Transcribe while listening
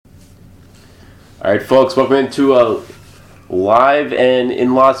All right, folks, welcome into a live and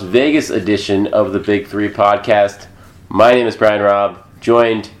in Las Vegas edition of the Big Three podcast. My name is Brian Robb,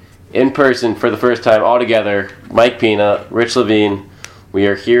 joined in person for the first time all together, Mike Pina, Rich Levine. We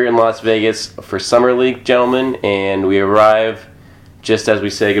are here in Las Vegas for Summer League, gentlemen, and we arrive just as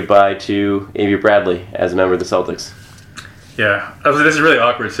we say goodbye to Avery Bradley as a member of the Celtics. Yeah, this is really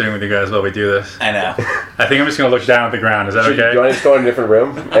awkward sitting with you guys while we do this. I know. I think I'm just going to look down at the ground. Is that okay? Do you want to just go in a different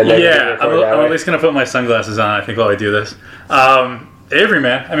room? And then Yeah, I'm at least going to put my sunglasses on, I think, while I do this. Avery,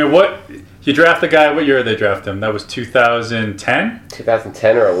 man, I mean, you draft the guy, what year did they draft him? That was 2010?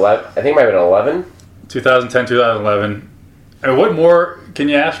 2010 or 11. I think it might have been 11. 2010, 2011. I mean, what more can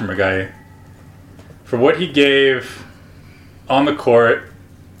you ask from a guy? For what he gave on the court,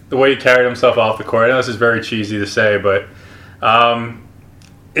 the way he carried himself off the court. I know this is very cheesy to say, but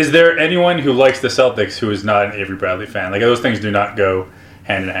is there anyone who likes the Celtics who is not an Avery Bradley fan? Like, those things do not go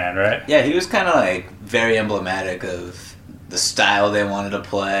hand in hand, right? Yeah, he was kind of like very emblematic of the style they wanted to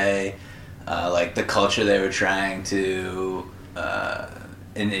play, like the culture they were trying to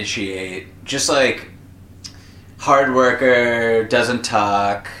initiate. Just like hard worker, doesn't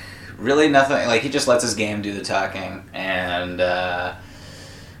talk, really nothing. Like, he just lets his game do the talking, and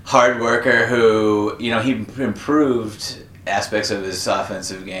hard worker who, you know, he improved aspects of his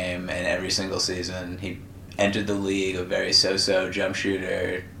offensive game in every single season. He entered the league a very so-so jump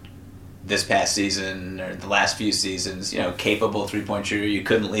shooter this past season, or the last few seasons, you know, capable three-point shooter you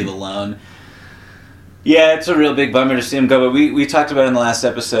couldn't leave alone. Yeah, it's a real big bummer to see him go, but we talked about in the last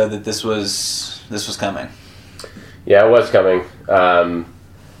episode that this was coming. Yeah, it was coming.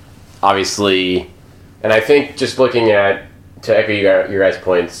 Obviously, and I think just looking at, to echo your guys'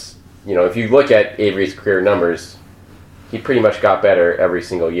 points, you know, if you look at Avery's career numbers, he pretty much got better every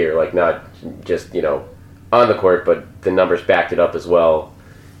single year. Like, not just, you know, on the court, but the numbers backed it up as well.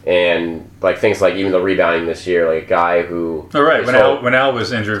 And like things like even the rebounding this year, like a guy who... Oh, right, when Al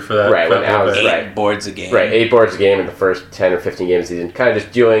was injured for that. Right, when Al was... 8 boards a game. Right, 8 boards a game in the first 10 or 15 games of the season. Kind of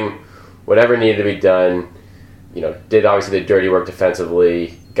just doing whatever needed to be done. You know, did obviously the dirty work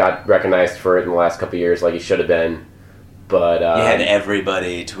defensively. Got recognized for it in the last couple of years like he should have been. But you had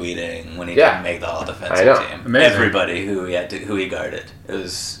everybody tweeting when he didn't make the all-defensive team. Amazing. Everybody who he guarded. It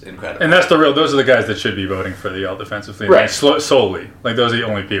was incredible. And those are the guys that should be voting for the all-defensive team. Right. Like, solely. Like, those are the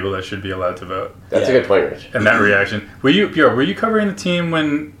only people that should be allowed to vote. That's a good point, Rich. And that reaction. Were you covering the team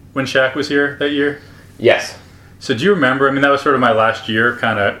when Shaq was here that year? Yes. So do you remember, I mean, that was sort of my last year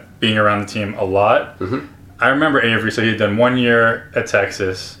kind of being around the team a lot. Mm-hmm. I remember Avery, so he had done 1 year at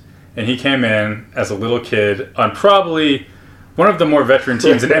Texas, and he came in as a little kid on probably one of the more veteran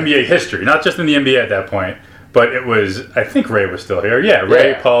teams in NBA history. Not just in the NBA at that point, but it was, I think Ray was still here. Yeah,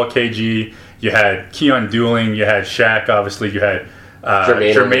 Ray, Paul, KG. You had Keon Dooling. You had Shaq, obviously. You had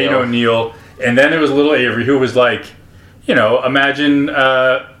Jermaine O'Neal. And then there was little Avery, who was like, you know, imagine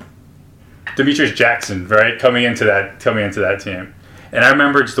Demetrius Jackson, right, coming into that team. And I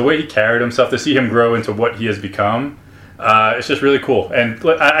remember just the way he carried himself, to see him grow into what he has become. It's just really cool. And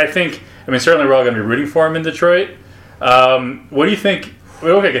I think, I mean, certainly we're all going to be rooting for him in Detroit. What do you think? We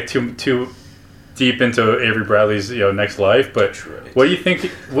don't want to get too deep into Avery Bradley's next life, but Detroit. What do you think?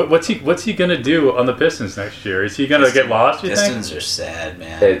 What's he going to do on the Pistons next year? Is he going to get lost? Pistons are sad,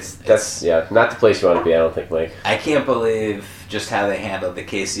 man. That's not the place you want to be. I don't think, Mike. I can't believe just how they handled the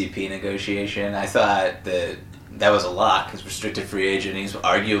KCP negotiation. I thought that was a lock. He's restricted free agent. He's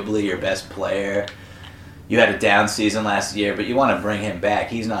arguably your best player. You had a down season last year, but you want to bring him back.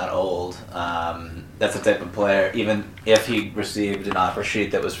 He's not old. That's the type of player, even if he received an offer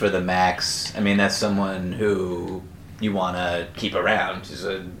sheet that was for the max, I mean, that's someone who you want to keep around. He's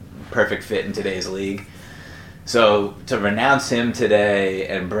a perfect fit in today's league. So to renounce him today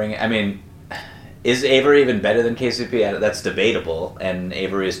and bring, I mean, is Avery even better than KCP? That's debatable. And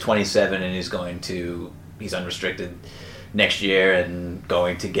Avery is 27 and he's unrestricted next year and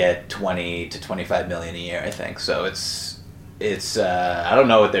going to get 20 to 25 million a year, I think. So it's I don't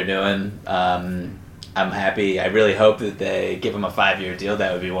know what they're doing. I'm happy. I really hope that they give him a 5-year deal.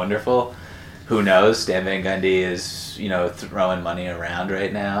 That would be wonderful. Who knows? Stan Van Gundy is, throwing money around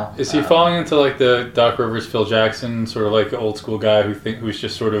right now. Is he falling into like the Doc Rivers, Phil Jackson, sort of like the old school guy who's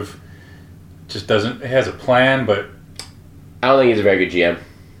just sort of he has a plan, but I don't think he's a very good GM.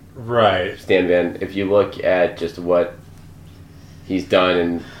 Right. Stan Van, if you look at just what he's done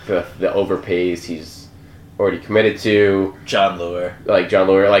and the overpays he's already committed to. John Lure, like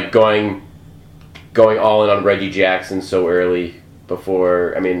going all in on Reggie Jackson so early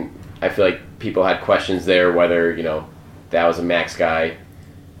before. I mean, I feel like people had questions there whether that was a max guy,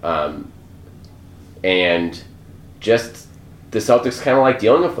 and just the Celtics kind of like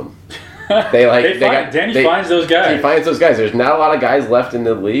dealing with him. Danny finds those guys. He finds those guys. There's not a lot of guys left in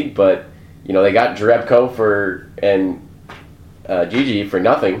the league, but they got Jerebko and Gigi for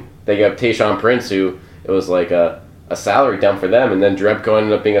nothing. They got Tayshaun Prince, who it was like a salary dump for them, and then Jerebko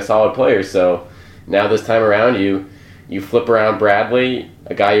ended up being a solid player. So now this time around, you flip around Bradley,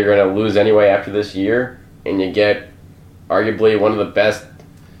 a guy you're going to lose anyway after this year, and you get arguably one of the best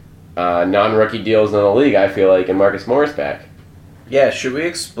non-rookie deals in the league, I feel like, in Marcus Morris back. Yeah, should we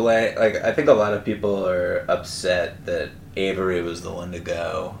explain? I think a lot of people are upset that Avery was the one to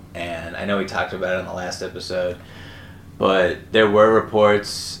go, and I know we talked about it in the last episode, but there were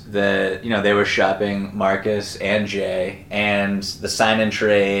reports that they were shopping Marcus and Jay, and the sign-and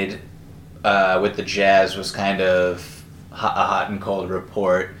trade with the Jazz was kind of a hot and cold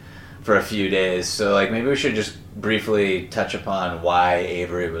report for a few days. So maybe we should just briefly touch upon why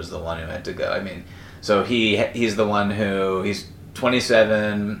Avery was the one who had to go. I mean, so he's the one he's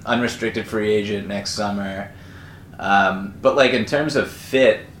 27, unrestricted free agent next summer. But in terms of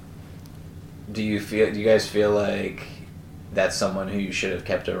fit, do you guys feel like that's someone who you should have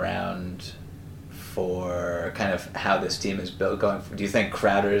kept around for kind of how this team is built going? Do you think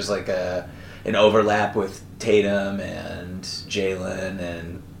Crowder's an overlap with Tatum and Jalen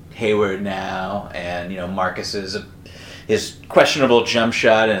and Hayward now, and Marcus's his questionable jump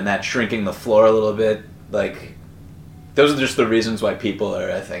shot and that shrinking the floor a little bit? Those are just the reasons why people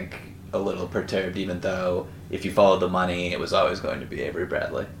are, I think, a little perturbed, even though if you followed the money, it was always going to be Avery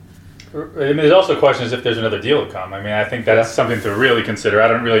Bradley. I mean, there's also questions if there's another deal to come. I mean, I think that's something to really consider. I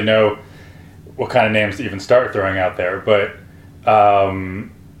don't really know what kind of names to even start throwing out there, but I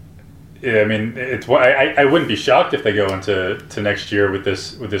mean, I wouldn't be shocked if they go into next year with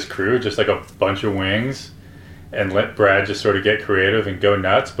this crew, just like a bunch of wings, and let Brad just sort of get creative and go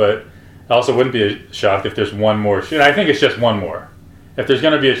nuts. But I also wouldn't be shocked if there's one more. I think it's just one more. If there's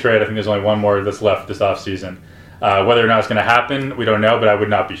going to be a trade, I think there's only one more that's left this offseason. Whether or not it's going to happen, we don't know, but I would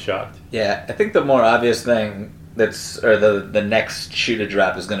not be shocked. Yeah, I think the more obvious thing the next shoe to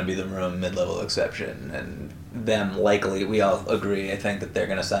drop is going to be the room mid-level exception, and them likely, we all agree, I think that they're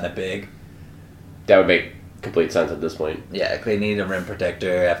going to sign a big. That would make complete sense at this point. Yeah, they need a rim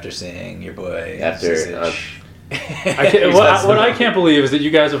protector after seeing your boy Zizic. What I can't believe is that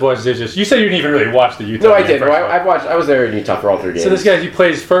you guys have watched Zizic. You said you didn't even really watch the Utah. No, I did. I've watched. I was there in Utah for all 3 games. So this guy, he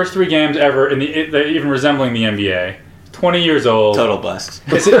plays his first 3 games ever in even resembling the NBA. 20 years old. Total bust.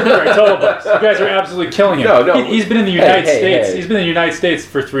 Right, total bust. You guys are absolutely killing him. No. He's been in the United States. Hey. He's been in the United States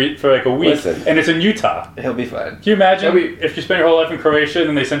for like a week, and it's in Utah. He'll be fine. Can you imagine if you spent your whole life in Croatia and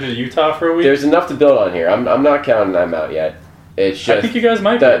then they sent you to Utah for a week? There's enough to build on here. I'm not counting them out yet. It's just I think you guys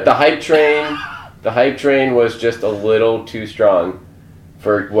might the hype train. The hype train was just a little too strong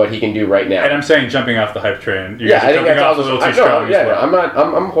for what he can do right now. And I'm saying jumping off the hype train. I think that's also a little too strong.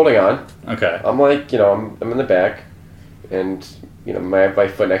 I'm holding on. Okay. I'm I'm in the back, and my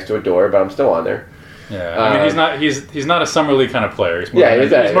foot next to a door, but I'm still on there. Yeah, I mean he's not a summer league kind of player. He's more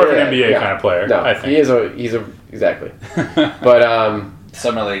of an NBA kind of player. No, I think he's exactly. But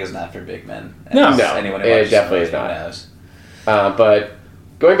summer league is not for big men. No, anyone who it definitely is not. Knows. But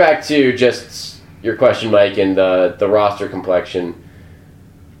going back to just your question, Mike, and the roster complexion,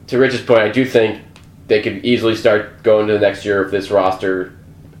 to Rich's point, I do think they could easily start going to the next year with this roster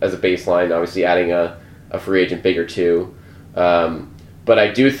as a baseline, obviously adding a free agent big or two. But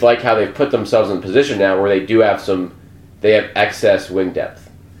I do like how they've put themselves in a position now where they have excess wing depth,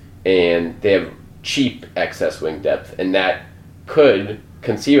 and they have cheap excess wing depth, and that could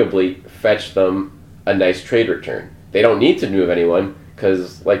conceivably fetch them a nice trade return. They don't need to move anyone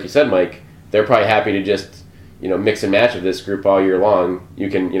because, like you said, Mike, they're probably happy to just mix and match with this group all year long. You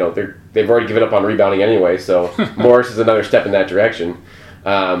can they've already given up on rebounding anyway, so Morris is another step in that direction.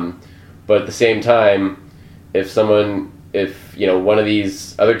 But at the same time, if one of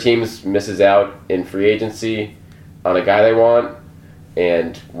these other teams misses out in free agency on a guy they want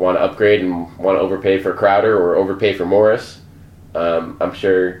and want to upgrade and want to overpay for Crowder or overpay for Morris, I'm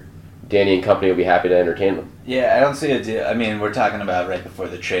sure Danny and company will be happy to entertain them. Yeah, I don't see a deal. I mean, we're talking about right before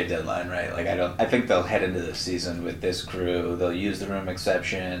the trade deadline, right? I think they'll head into the season with this crew. They'll use the room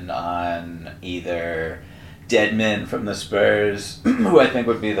exception on either Dedmon from the Spurs, who I think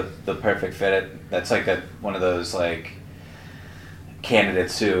would be the perfect fit. That's one of those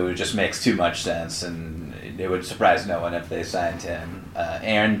candidates who just makes too much sense, and it would surprise no one if they signed him.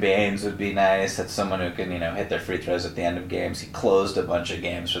 Aaron Baines would be nice. That's someone who can, hit their free throws at the end of games. He closed a bunch of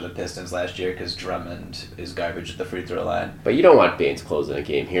games for the Pistons last year because Drummond is garbage at the free throw line. But you don't want Baines closing a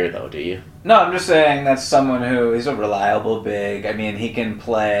game here, though, do you? No, I'm just saying that's someone who he's a reliable big. I mean, he can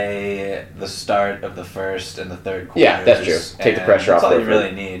play the start of the first and the third quarters. Yeah, that's true. Take the pressure off. That's all you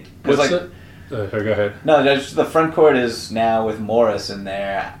really need. Go ahead. No, just the front court is now with Morris in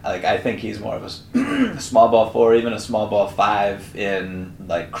there. Like, I think he's more of a small ball 4, even a small ball 5 in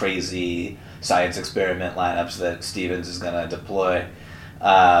like crazy science experiment lineups that Stevens is going to deploy.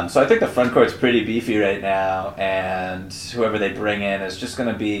 So I think the front court's pretty beefy right now, and whoever they bring in is just going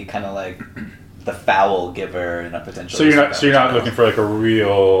to be kind of like the foul giver in a potential. So you're not looking for like a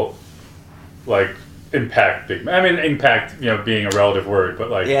real like impact big. I mean, impact, being a relative word, but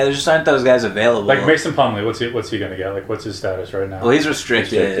like there just aren't those guys available. Like Mason Plumlee, what's he gonna get? Like, what's his status right now? Well, he's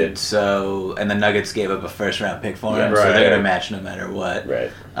restricted. So, and the Nuggets gave up a first-round pick for him, so they're gonna match no matter what. Right.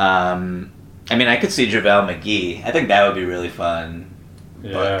 I mean, I could see JaVale McGee. I think that would be really fun.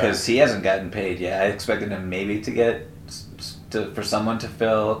 Yeah. Because he hasn't gotten paid yet. I expected him maybe to get for someone to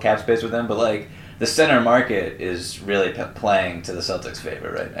fill cap space with him, but like. The center market is really playing to the Celtics'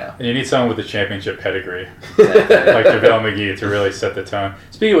 favor right now. And you need someone with a championship pedigree, like JaVale McGee, to really set the tone.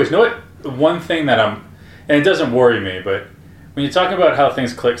 Speaking of which, one thing that and it doesn't worry me, but when you talk about how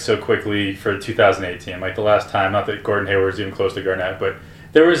things clicked so quickly for 2018, like the last time, not that Gordon Hayward was even close to Garnett, but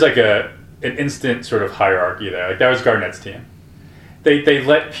there was like an instant sort of hierarchy there. Like that was Garnett's team. They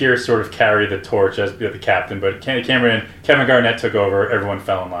let Pierce sort of carry the torch as the captain, but Kevin Garnett took over, everyone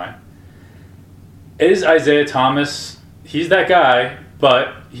fell in line. Is Isaiah Thomas, he's that guy,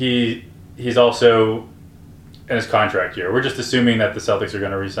 but he's also in his contract year. We're just assuming that the Celtics are going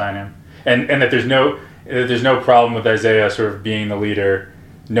to re-sign him. And that there's no problem with Isaiah sort of being the leader,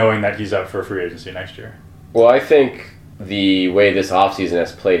 knowing that he's up for free agency next year. Well, I think the way this offseason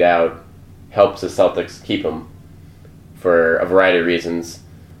has played out helps the Celtics keep him for a variety of reasons.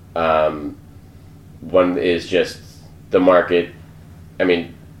 One is just the market. I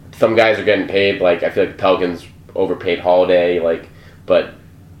mean, some guys are getting paid, like I feel like the Pelicans overpaid Holiday, but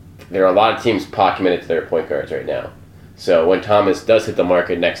there are a lot of teams pot committed to their point guards right now. So when Thomas does hit the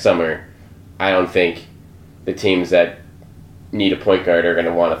market next summer, I don't think the teams that need a point guard are going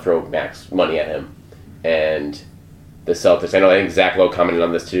to want to throw max money at him. And the Celtics, I think Zach Lowe commented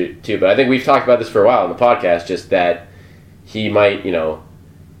on this too, but I think we've talked about this for a while on the podcast, just that he might,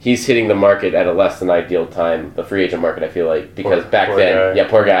 he's hitting the market at a less than ideal time, the free agent market, I feel like, because back then,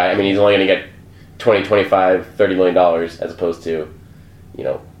 poor guy. I mean, he's only going to get $20, $25, $30 million as opposed to,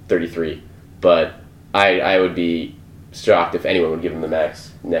 33. But I would be shocked if anyone would give him the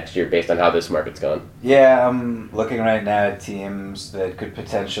max next year based on how this market's gone. Yeah, I'm looking right now at teams that could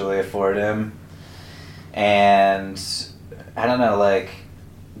potentially afford him. And I don't know,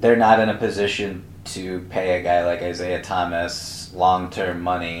 they're not in a position to pay a guy like Isaiah Thomas long-term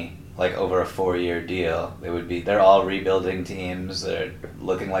money, over a 4-year deal. They're all rebuilding teams. They're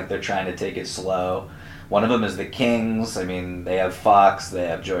looking like they're trying to take it slow. One of them is the Kings. I mean, they have Fox, they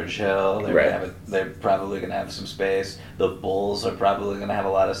have George Hill. They're probably going to have some space. The Bulls are probably going to have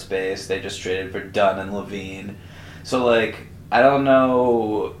a lot of space. They just traded for Dunn and Levine. So, I don't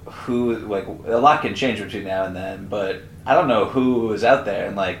know who, a lot can change between now and then, but I don't know who is out there,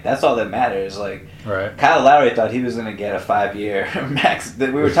 and that's all that matters. Right. Kyle Lowry thought he was going to get a 5-year max. We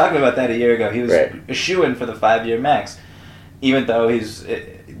were talking about that a year ago. He was a shoo-in for the 5-year max, even though he's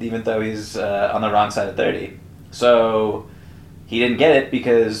on the wrong side of 30. So he didn't get it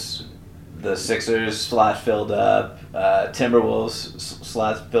because the Sixers slot filled up, Timberwolves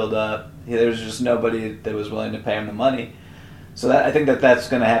slots filled up. There was just nobody that was willing to pay him the money. So I think that's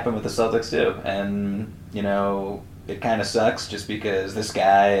going to happen with the Celtics too, and it kind of sucks just because this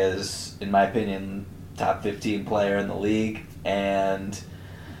guy is, in my opinion, top 15 player in the league, and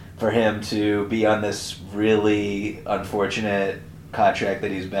for him to be on this really unfortunate contract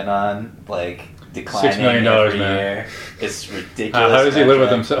that he's been on, declining $6 million every man. year, it's ridiculous. How does he live with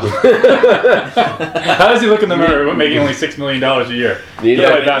himself? How does he look in the mirror making only $6 million a year?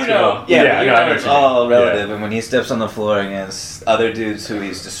 Basketball. It's all relative. Yeah. And when he steps on the floor against other dudes who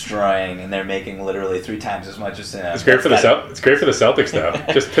he's destroying, and they're making literally 3 times as much as him, it's great for the Celtics, though.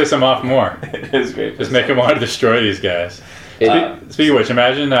 Just piss him off more. It is great. Just make him want to destroy these guys. Speaking of which, can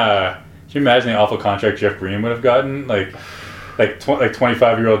you imagine the awful contract Jeff Green would have gotten? Like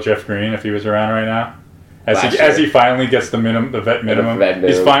 25-year-old Jeff Green, if he was around right now, as he finally gets the vet minimum,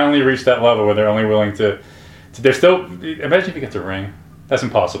 he's finally reached that level where they're only willing to. They're still. Imagine if he gets a ring. That's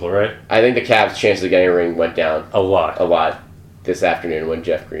impossible, right? I think the Cavs' chances of getting a ring went down a lot. this afternoon when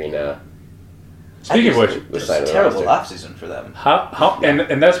Jeff Green Speaking of which, was It's signed a to the terrible roster. offseason for them.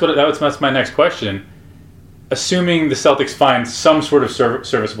 and that's my next question. Assuming the Celtics find some sort of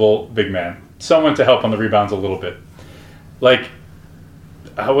serviceable big man, someone to help on the rebounds a little bit, like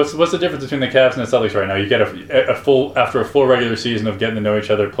what's the difference between the Cavs and the Celtics right now? You get after a full regular season of getting to know each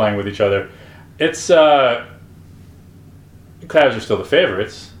other, playing with each other. It's Cavs are still the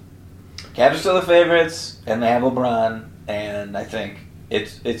favorites. Cavs are still the favorites, and they have LeBron, and I think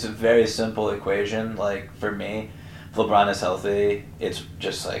it's a very simple equation. Like, for me, if LeBron is healthy, it's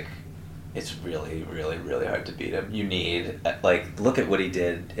just like, it's really, really, really hard to beat him. You need, like, look at what he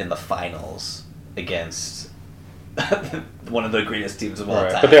did in the finals against one of the greatest teams of all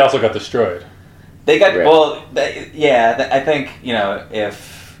time. But they also got destroyed. They got, Right. well, I think,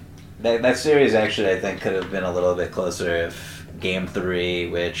 if that series actually, I think, could have been a little bit closer if Game 3,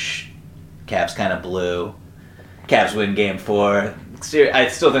 which Cavs kind of blew. Cavs win Game 4. I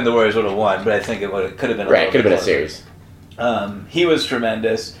still think the Warriors would have won, but I think it could have been Right, could have been a closer. series. He was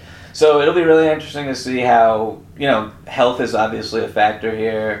tremendous. So it'll be really interesting to see how, health is obviously a factor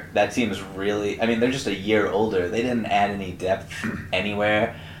here. That team is really, they're just a year older. They didn't add any depth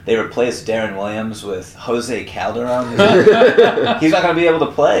anywhere. They replaced Darren Williams with Jose Calderon. He's not going to be able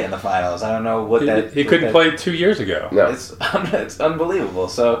to play in the finals. I don't know what He couldn't play 2 years ago. No. It's unbelievable.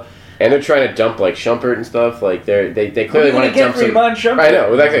 So, And they're trying to dump like Shumpert and stuff. Like they clearly want to dump some. Shumpert. I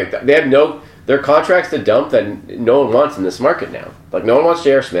know. Exactly. They have their contracts to dump that no one wants in this market now. Like no one wants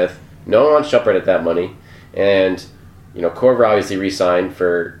J.R. Smith. No one wants Shumpert at that money. And Korver obviously re-signed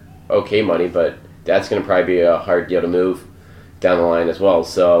for okay money, but that's going to probably be a hard deal to move down the line as well.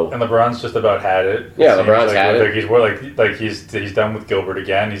 So And LeBron's just about had it. Yeah, Seems LeBron's had it. Like he's more like he's done with Gilbert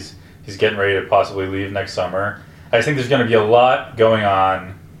again. He's getting ready to possibly leave next summer. I just think there's going to be a lot going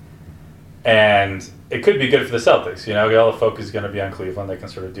on, and it could be good for the Celtics. All the focus is going to be on Cleveland. They can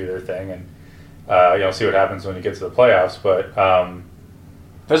sort of do their thing and see what happens when you get to the playoffs. But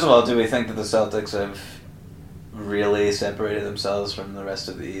First of all, do we think that the Celtics have really separated themselves from the rest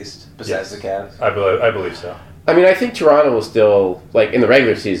of the East, besides Yes. the Cavs? I believe so. I think Toronto will still, like in the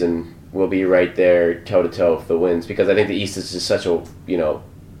regular season, will be right there toe to toe for the wins because I think the East is just such a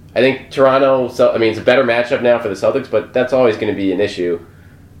I think Toronto. It's a better matchup now for the Celtics, but that's always going to be an issue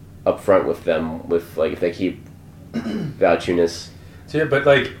up front with them. With like if they keep Valanciunas. So yeah, but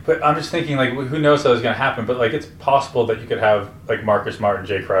I'm just thinking who knows how it's going to happen? But it's possible that you could have Marcus Smart and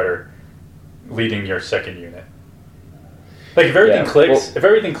Jay Crowder leading your second unit. If everything clicks, if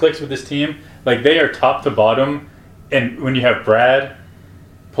everything clicks with this team, they are top to bottom, and when you have Brad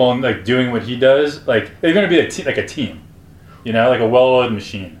pulling doing what he does, they're going to be a team, like a well-oiled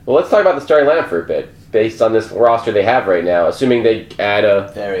machine. Well, let's talk about the starting lineup for a bit, based on this roster they have right now. Assuming they add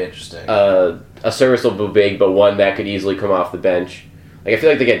Very interesting. a serviceable big, but one that could easily come off the bench. I feel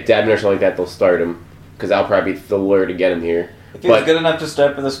like they get Dedmon or something like that, they'll start him because that'll probably be the lure to get him here. If he's good enough to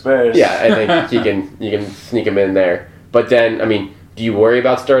start for the Spurs. Yeah, I think you can sneak him in there. But then, do you worry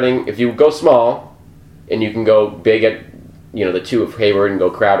about starting if you go small and you can go big at the two of Hayward and go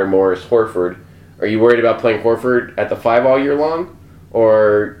Crowder, Morris, Horford? Are you worried about playing Horford at the 5 all year long,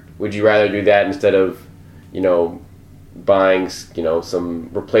 or would you rather do that instead of buying some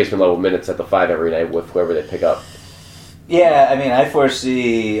replacement level minutes at the 5 every night with whoever they pick up? Yeah, I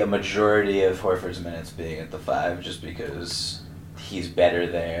foresee a majority of Horford's minutes being at the 5 just because he's better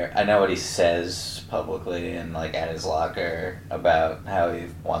there. I know what he says publicly and at his locker about how he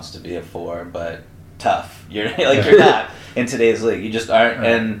wants to be a 4, but tough. You're not in today's league. You just aren't.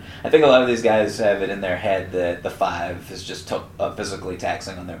 And I think a lot of these guys have it in their head that the 5 is just physically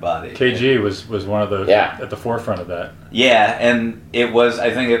taxing on their body. KG was one of those at the forefront of that. Yeah, and it was.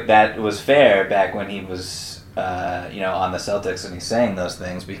 I think that was fair back when he was. On the Celtics, and he's saying those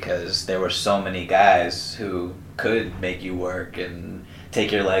things because there were so many guys who could make you work and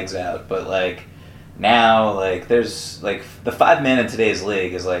take your legs out. But now, there's the 5-man in today's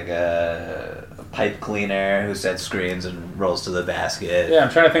league is a pipe cleaner who sets screens and rolls to the basket. Yeah, I'm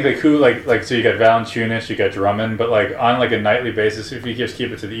trying to think who so you got Valanciunas, you got Drummond, but on a nightly basis, if you just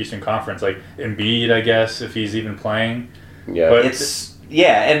keep it to the Eastern Conference, Embiid, I guess if he's even playing. Yeah, but it's.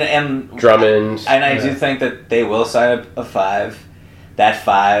 Yeah, and Drummond. And I do think that they will sign up a 5. That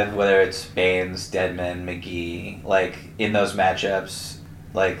 5, whether it's Baines, Dedmon, McGee, in those matchups,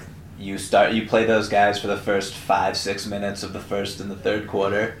 you play those guys for the first 5-6 minutes of the first and the third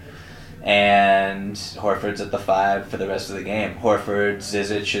quarter, and Horford's at the 5 for the rest of the game. Horford,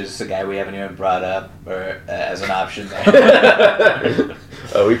 Zizic is the guy we haven't even brought up or as an option there.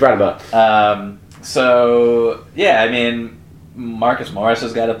 Oh, we brought him up. So yeah, Marcus Morris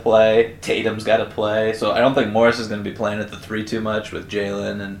has got to play. Tatum's got to play. So I don't think Morris is going to be playing at the 3 too much with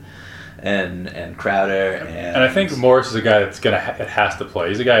Jalen and Crowder. And I think Morris is a guy that's has to play.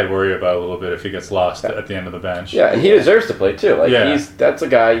 He's a guy I'd worry about a little bit if he gets lost at the end of the bench. Yeah, and he deserves to play too. Like Yeah. that's a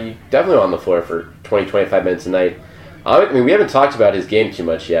guy you definitely on the floor for 20, 25 minutes a night. I mean, we haven't talked about his game too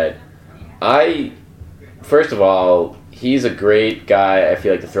much yet. First of all, he's a great guy, I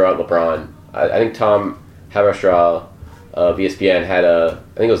feel like, to throw out LeBron. I think Tom Haberstraw of ESPN had I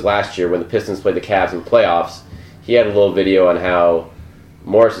think it was last year when the Pistons played the Cavs in the playoffs, he had a little video on how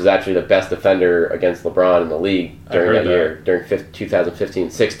Morris is actually the best defender against LeBron in the league during that year, during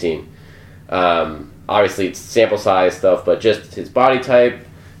 2015-16. Obviously, it's sample size stuff, but just his body type,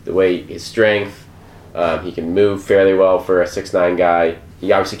 the way his strength, he can move fairly well for a 6'9" guy.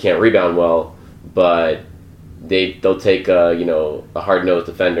 He obviously can't rebound well, but they'll take a hard-nosed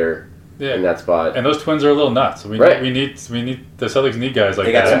defender in that spot. And those Twins are a little nuts. We need the Celtics need guys like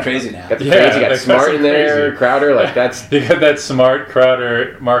that. They got some crazy now. Got the crazy, got Smart in there, crazy. Crowder, like that's. You got that Smart,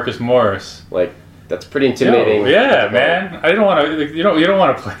 Crowder, Marcus Morris. Like that's pretty intimidating. Yeah, man. I don't want to. You don't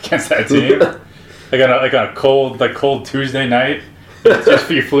want to play against that team. like on a cold Tuesday night.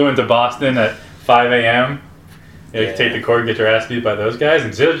 Just you flew into Boston at 5 a.m. You take the court and get your ass beat by those guys.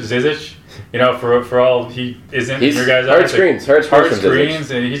 And Zizic, for all he isn't, your guys hard screens,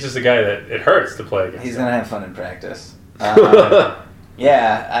 and he's just a guy that it hurts to play against. He's gonna have fun in practice.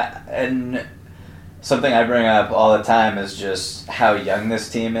 And something I bring up all the time is just how young this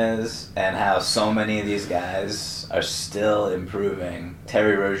team is, and how so many of these guys are still improving.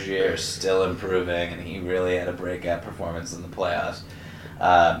 Terry Rozier is still improving, and he really had a breakout performance in the playoffs.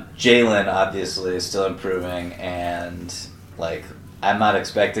 Jalen obviously is still improving, and I'm not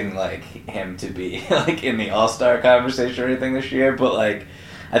expecting him to be in the All-Star conversation or anything this year, but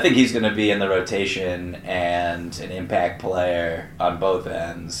I think he's going to be in the rotation and an impact player on both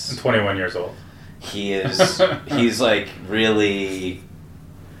ends. 21 years old. He is. He's really.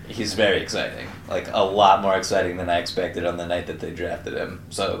 He's very exciting. A lot more exciting than I expected on the night that they drafted him.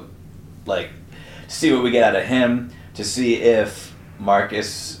 So, to see what we get out of him, to see if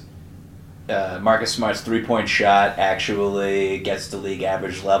Marcus Smart's 3-point shot actually gets to league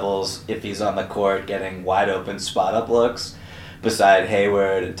average levels if he's on the court getting wide open spot up looks beside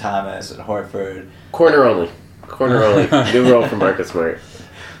Hayward and Thomas and Horford. Corner only. New role for Marcus Smart.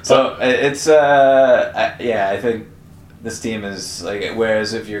 So it's I think this team is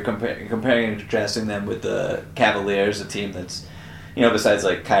whereas if you're comparing and contrasting them with the Cavaliers, a team that's besides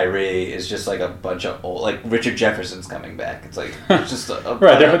Kyrie is just a bunch of old Richard Jefferson's coming back. It's just a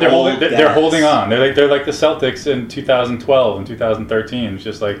right. They're holding on. They're like the Celtics in 2012 and 2013. It's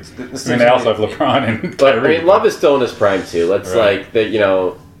just they also have LeBron and but Kyrie. Love is still in his prime too. Let's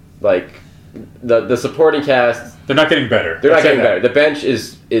the supporting cast. They're not getting better. They're not getting better. The bench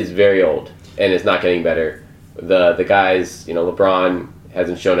is very old and it's not getting better. The guys, LeBron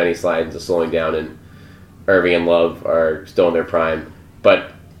hasn't shown any signs of slowing down, and Irving and Love are still in their prime.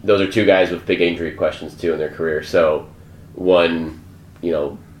 But those are two guys with big injury questions too in their career. So one,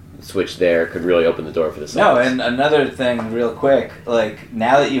 switch there could really open the door for the Celtics. No, and another thing real quick,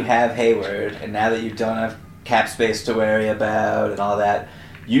 now that you have Hayward and now that you don't have cap space to worry about and all that,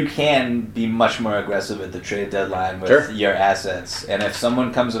 you can be much more aggressive at the trade deadline with your assets. And if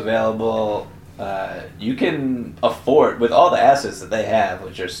someone comes available, you can afford, with all the assets that they have,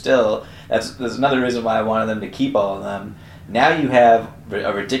 which are still, that's another reason why I wanted them to keep all of them. Now you have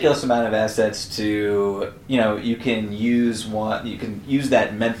a ridiculous amount of assets to, you can use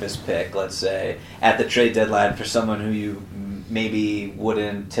that Memphis pick, let's say, at the trade deadline for someone who you maybe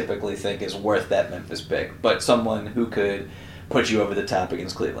wouldn't typically think is worth that Memphis pick, but someone who could put you over the top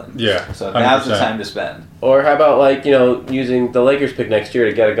against Cleveland. Yeah. So now's the time to spend. Or how about using the Lakers pick next year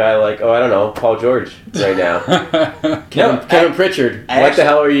to get a guy Paul George right now. Kevin Pritchard. What the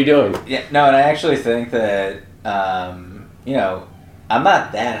hell are you doing? Yeah, no, and I actually think that I'm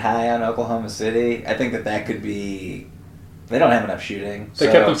not that high on Oklahoma City. I think that could be. They don't have enough shooting.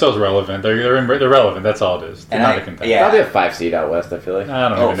 They kept themselves relevant. They're relevant. That's all it is. They're not a contender. Yeah. Probably a 5 seed out west, I feel like. I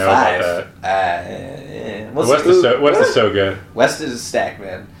don't even know 5. about that. West is so good. West is stacked,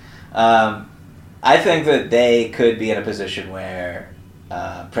 man. I think that they could be in a position where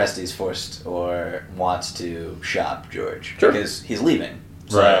Presti's forced or wants to shop George because he's leaving.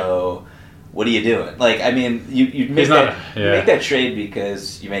 So what are you doing? You make that trade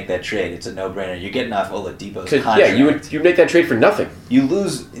because you make that trade. It's a no-brainer. You're getting off Oladipo's contract. Yeah, you make that trade for nothing. You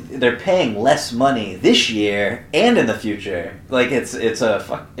lose. They're paying less money this year and in the future. It's just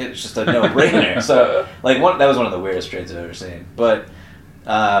a no-brainer. So that was one of the weirdest trades I've ever seen. But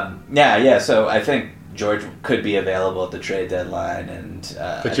So I think George could be available at the trade deadline, and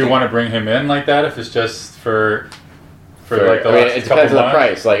But you want to bring him in like that if it's just for like the I mean, last it couple depends on the months?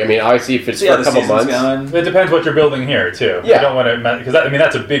 price. Like, I mean, obviously, if it's see for how a the couple season's months, going. It depends what you're building here too. Yeah. You don't want to because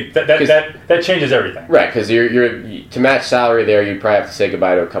that's a big that changes everything. right? Because you're to match salary there, you probably have to say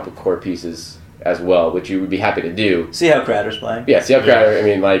goodbye to a couple core pieces as well, which you would be happy to do. See how Crowder's playing. Yeah, see how Crowder. I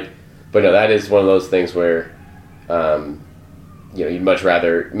mean, like, but no, that is one of those things where, you'd much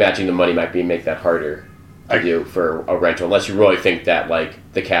rather matching the money might make that harder to do for a rental, unless you really think that like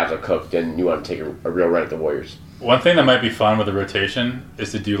the Cavs are cooked and you want to take a real run at the Warriors. One thing that might be fun with the rotation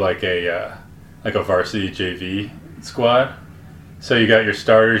is to do like a varsity JV squad. So you got your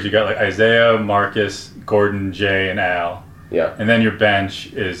starters, you got like Isaiah, Marcus, Gordon, Jay, and Al. Yeah. And then your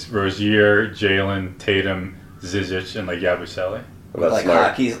bench is Rozier, Jalen, Tatum, Zizic, and like Yabusele. What about Like Smart?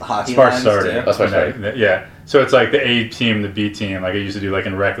 hockey Smart lines starter. too. That's Smart starter. Yeah. So it's like the A team, the B team, like I used to do like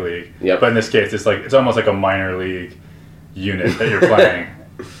in rec league. Yep. But in this case, it's almost like a minor league unit that you're playing.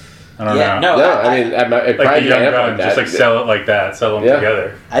 I don't Yeah, know. no, No, I mean, it Like probably the young end up guns, just like sell it like that, sell them Yeah.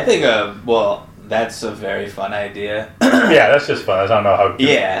 together. I think well, that's a very fun idea. Yeah, that's just fun. I don't know how. Good.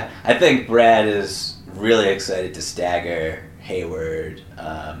 Yeah, I think Brad is really excited to stagger Hayward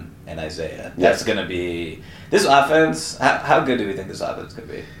and Isaiah. That's going to be this offense. How good do we think this offense could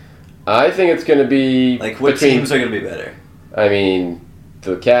be? I think it's going to be Like, what teams are going to be better? I mean,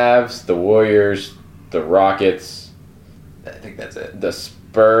 the Cavs, the Warriors, the Rockets, I think that's it. the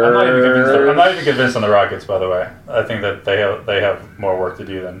Spurs. I'm not even convinced on the Rockets. By the way, I think that they have more work to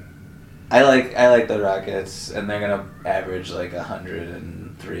do than. I like the Rockets, and they're going to average like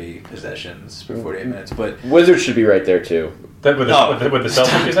 103 possessions per 48 minutes. But Wizards should be right there too. With the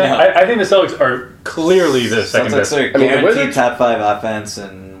Celtics, you think? No. I think the Celtics are clearly the second Celtics best. are I mean, the guaranteed Wizards- top 5 offense,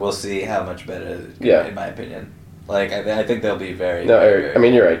 and we'll see how much better. Yeah. In my opinion, like I think they'll be very. No, very, Eric, very I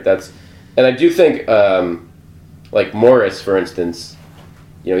mean, you're right. And I do think, like Morris, for instance,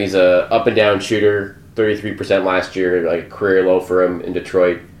 he's a up and down shooter, 33% last year, like a career low for him in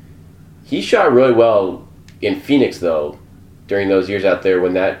Detroit. He shot really well in Phoenix, though, during those years out there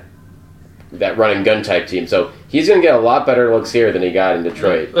when that run and gun type team. So he's going to get a lot better looks here than he got in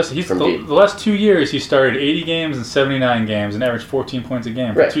Detroit. Listen, he's from the deep. last 2 years he started 80 games and 79 games and averaged 14 points a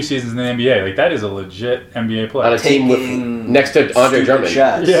game for Right. 2 seasons in the NBA. Like that is a legit NBA player. On a team with Taking next to Andre stupid Drummond.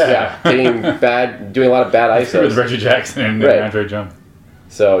 shots. Yeah. Doing a lot of bad with ISOs. Reggie Jackson and Right. Andre Drummond.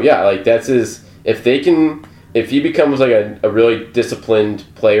 So yeah, like that's his. If he becomes like a really disciplined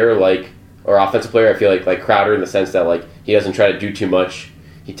player, or offensive player, I feel like Crowder in the sense that like he doesn't try to do too much.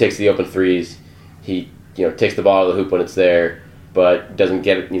 He takes the open threes. He takes the ball to the hoop when it's there, but doesn't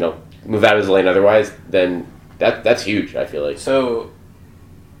get it. Move out of his lane otherwise. Then that's huge. I feel like. So,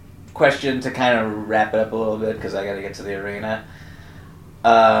 question to kind of wrap it up a little bit because I got to get to the arena.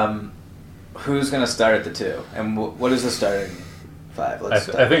 Who's going to start at the 2, and what is the starting 5? I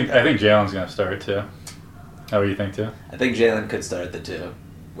think Jalen's going to start too. How do you think too? I think Jalen could start at the 2,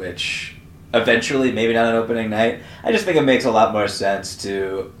 which eventually, maybe not on opening night. I just think it makes a lot more sense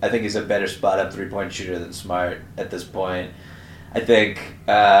to. I think he's a better spot up 3-point shooter than Smart at this point. I think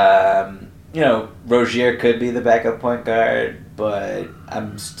Rozier could be the backup point guard, but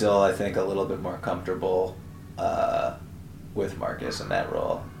I'm still, I think, a little bit more comfortable with Marcus in that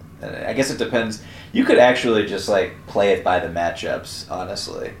role. And I guess it depends. You could actually just play it by the matchups,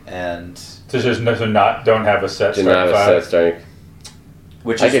 honestly, and Don't have a set To not starting have a set five. starting.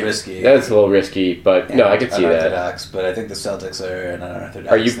 which is risky. That's a little risky, but no, I could see that. Unorthodox, but I think the Celtics are an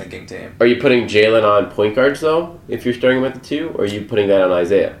unorthodox Are you- thinking team. Are you putting Jalen on point guards though? If you're starting him at the 2, or are you putting that on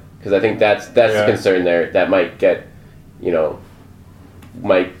Isaiah? Because I think that's Yeah. the concern there. That might get,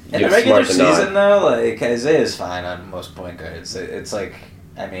 might In give the regular Smart the nod. season, though, Isaiah's fine on most point guards. It's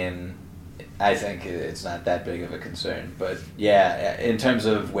I think it's not that big of a concern. But yeah, in terms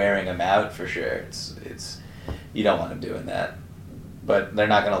of wearing him out, for sure, it's you don't want him doing that. But they're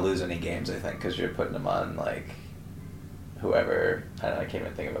not going to lose any games, I think, because you're putting them on whoever. I don't know. I can't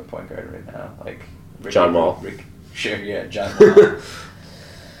even think of a point guard right now. John Wall. Sure, yeah, John Wall.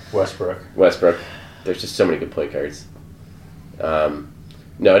 Westbrook. There's just so many good point guards.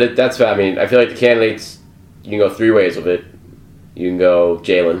 That's. I mean, I feel like the candidates. You can go 3 ways with it. You can go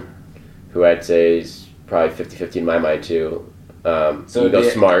Jalen, who I'd say is probably 50-50 in my mind too. So you can go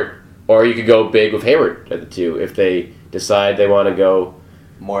Smart, or you could go big with Hayward at the 2 if they decide they want to go.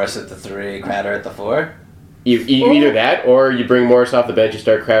 Morris at the 3, Crowder at the 4. Either that, or you bring Morris off the bench, you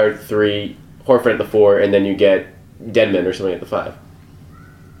start Crowder at the 3, Horford at the 4, and then you get Deadman or something at the 5.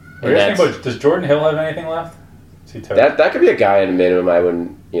 What do you think about, does Jordan Hill have anything left? Is he that could be a guy at a minimum. I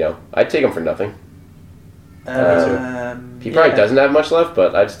wouldn't, I'd take him for nothing. He probably doesn't have much left,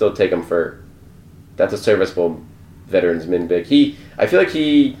 but I'd still take him for that's a serviceable veterans min big. I feel like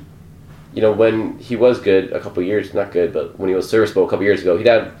he, when he was good a couple years, not good, but when he was serviceable a couple years ago, he'd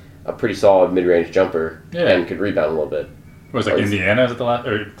have a pretty solid mid-range jumper and could rebound a little bit. Was it like Indiana at the last,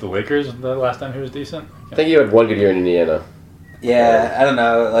 or the Lakers the last time he was decent? I think he had one good year in Indiana. Yeah, I don't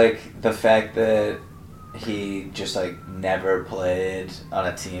know. Like the fact that he just like never played on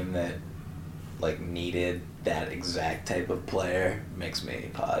a team that like needed that exact type of player makes me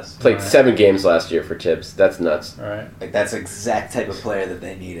pause. Played 7 games last year for Tibbs. That's nuts. All right. Like that's the exact type of player that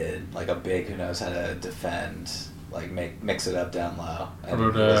they needed. Like a big who knows how to defend, like mix it up down low. And he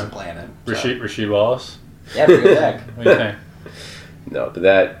wasn't playing him. So. Rasheed Wallace. Yeah, bring it back. What do you think? No, but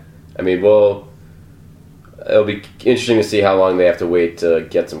it'll be interesting to see how long they have to wait to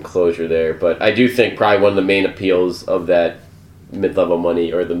get some closure there. But I do think probably one of the main appeals of that mid-level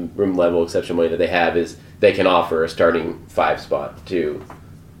money or the room-level exception money that they have is they can offer a starting 5 spot to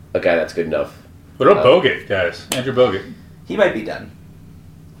a guy that's good enough. What about Bogut, guys? Andrew Bogut. He might be done.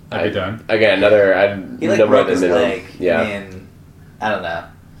 I'd be done. Again, He broke his leg. Yeah. I mean, I don't know.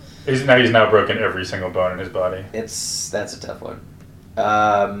 He's now broken every single bone in his body. That's a tough one.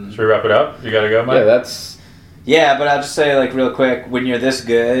 Should we wrap it up? You gotta go, Mike? Yeah, but I'll just say, like, real quick, when you're this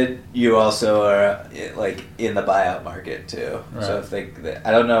good, you also are, like, in the buyout market, too. Right. So if I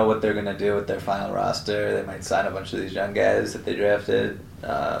don't know what they're going to do with their final roster. They might sign a bunch of these young guys that they drafted.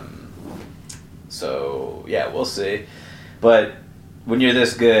 So, yeah, we'll see. But when you're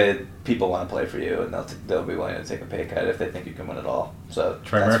this good, people want to play for you, and they'll be willing to take a pay cut if they think you can win it all. So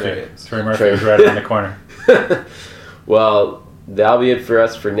Trey Murphy is right around the corner. Well, that'll be it for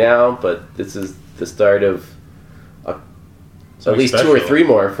us for now, but this is the start of at least special. 2 or 3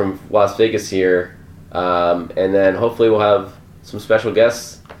 more from Las Vegas here. And then hopefully we'll have some special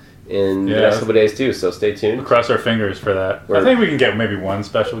guests in the next couple of days too, so stay tuned. We'll cross our fingers for that. I think we can get maybe one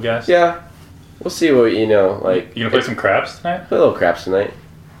special guest. Yeah. We'll see what, You gonna play some craps tonight? Play a little craps tonight.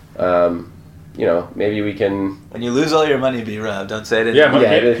 Maybe we can... When you lose all your money, B-Rob, don't say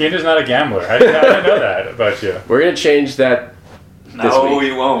it. Peter's not a gambler. I didn't know that about you. We're going to change that this No, week.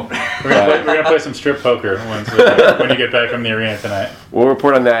 we won't. We're gonna play some strip poker when you get back from the arena tonight. We'll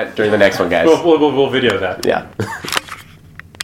report on that during the next one, guys. We'll video that. Yeah.